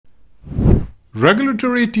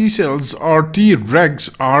Regulatory T cells or Tregs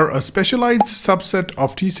are a specialized subset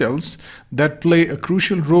of T cells that play a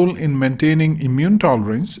crucial role in maintaining immune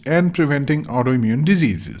tolerance and preventing autoimmune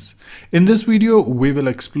diseases. In this video, we will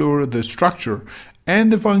explore the structure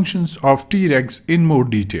and the functions of Tregs in more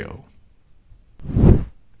detail.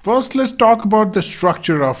 First, let's talk about the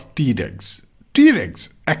structure of Tregs.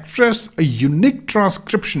 Tregs express a unique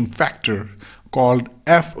transcription factor called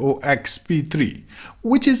FOXP3,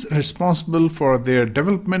 which is responsible for their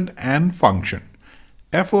development and function.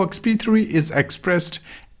 FOXP3 is expressed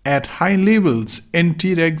at high levels in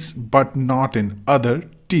Tregs but not in other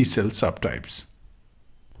T cell subtypes.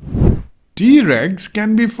 Tregs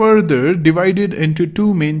can be further divided into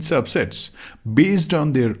two main subsets based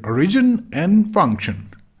on their origin and function.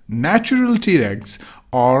 Natural Tregs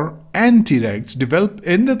or anti-Tregs develop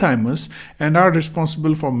in the thymus and are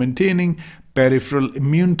responsible for maintaining peripheral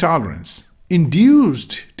immune tolerance.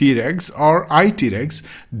 Induced Tregs or iTregs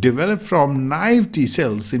develop from naive T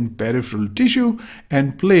cells in peripheral tissue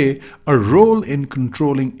and play a role in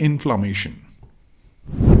controlling inflammation.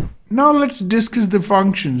 Now let's discuss the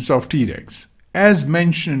functions of Tregs. As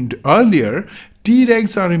mentioned earlier,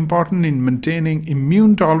 Tregs are important in maintaining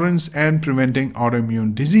immune tolerance and preventing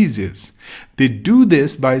autoimmune diseases. They do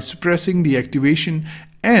this by suppressing the activation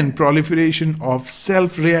and proliferation of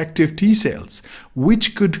self-reactive T cells,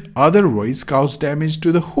 which could otherwise cause damage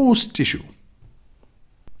to the host tissue.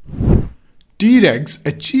 Tregs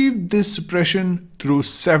achieve this suppression through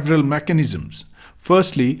several mechanisms.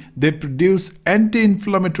 Firstly, they produce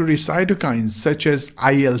anti-inflammatory cytokines such as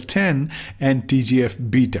IL-10 and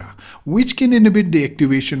TGF-beta, which can inhibit the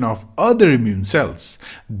activation of other immune cells.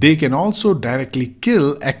 They can also directly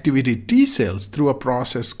kill activated T cells through a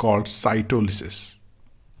process called cytolysis.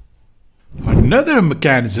 Another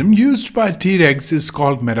mechanism used by Tregs is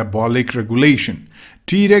called metabolic regulation.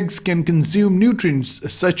 Tregs can consume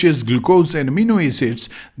nutrients such as glucose and amino acids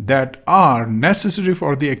that are necessary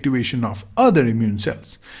for the activation of other immune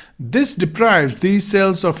cells. This deprives these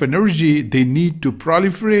cells of energy they need to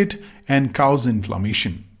proliferate and cause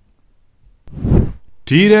inflammation.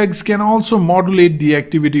 Tregs can also modulate the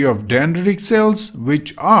activity of dendritic cells,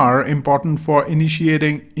 which are important for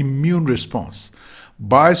initiating immune response.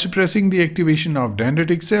 By suppressing the activation of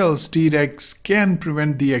dendritic cells, Tregs can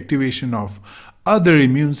prevent the activation of other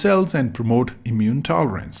immune cells and promote immune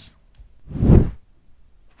tolerance.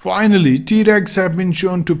 Finally, Tregs have been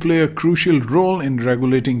shown to play a crucial role in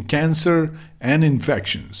regulating cancer and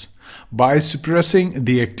infections. By suppressing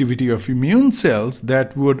the activity of immune cells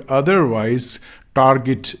that would otherwise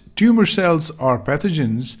target tumor cells or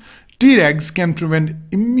pathogens, Tregs can prevent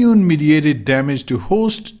immune-mediated damage to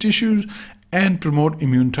host tissues and promote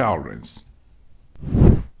immune tolerance.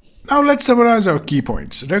 Now let's summarize our key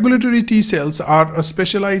points. Regulatory T cells are a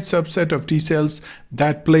specialized subset of T cells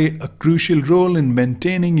that play a crucial role in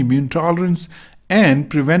maintaining immune tolerance and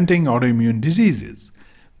preventing autoimmune diseases.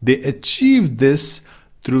 They achieve this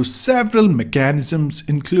through several mechanisms,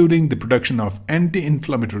 including the production of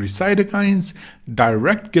anti-inflammatory cytokines,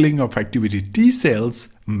 direct killing of activated T cells,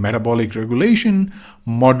 metabolic regulation,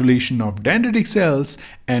 modulation of dendritic cells,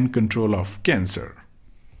 and control of cancer.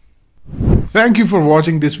 Thank you for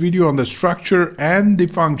watching this video on the structure and the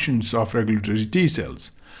functions of regulatory T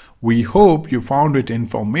cells. We hope you found it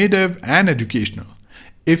informative and educational.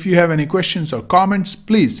 If you have any questions or comments,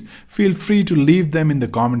 please feel free to leave them in the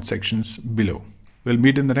comment sections below. We'll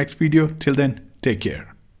meet in the next video. Till then, take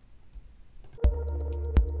care.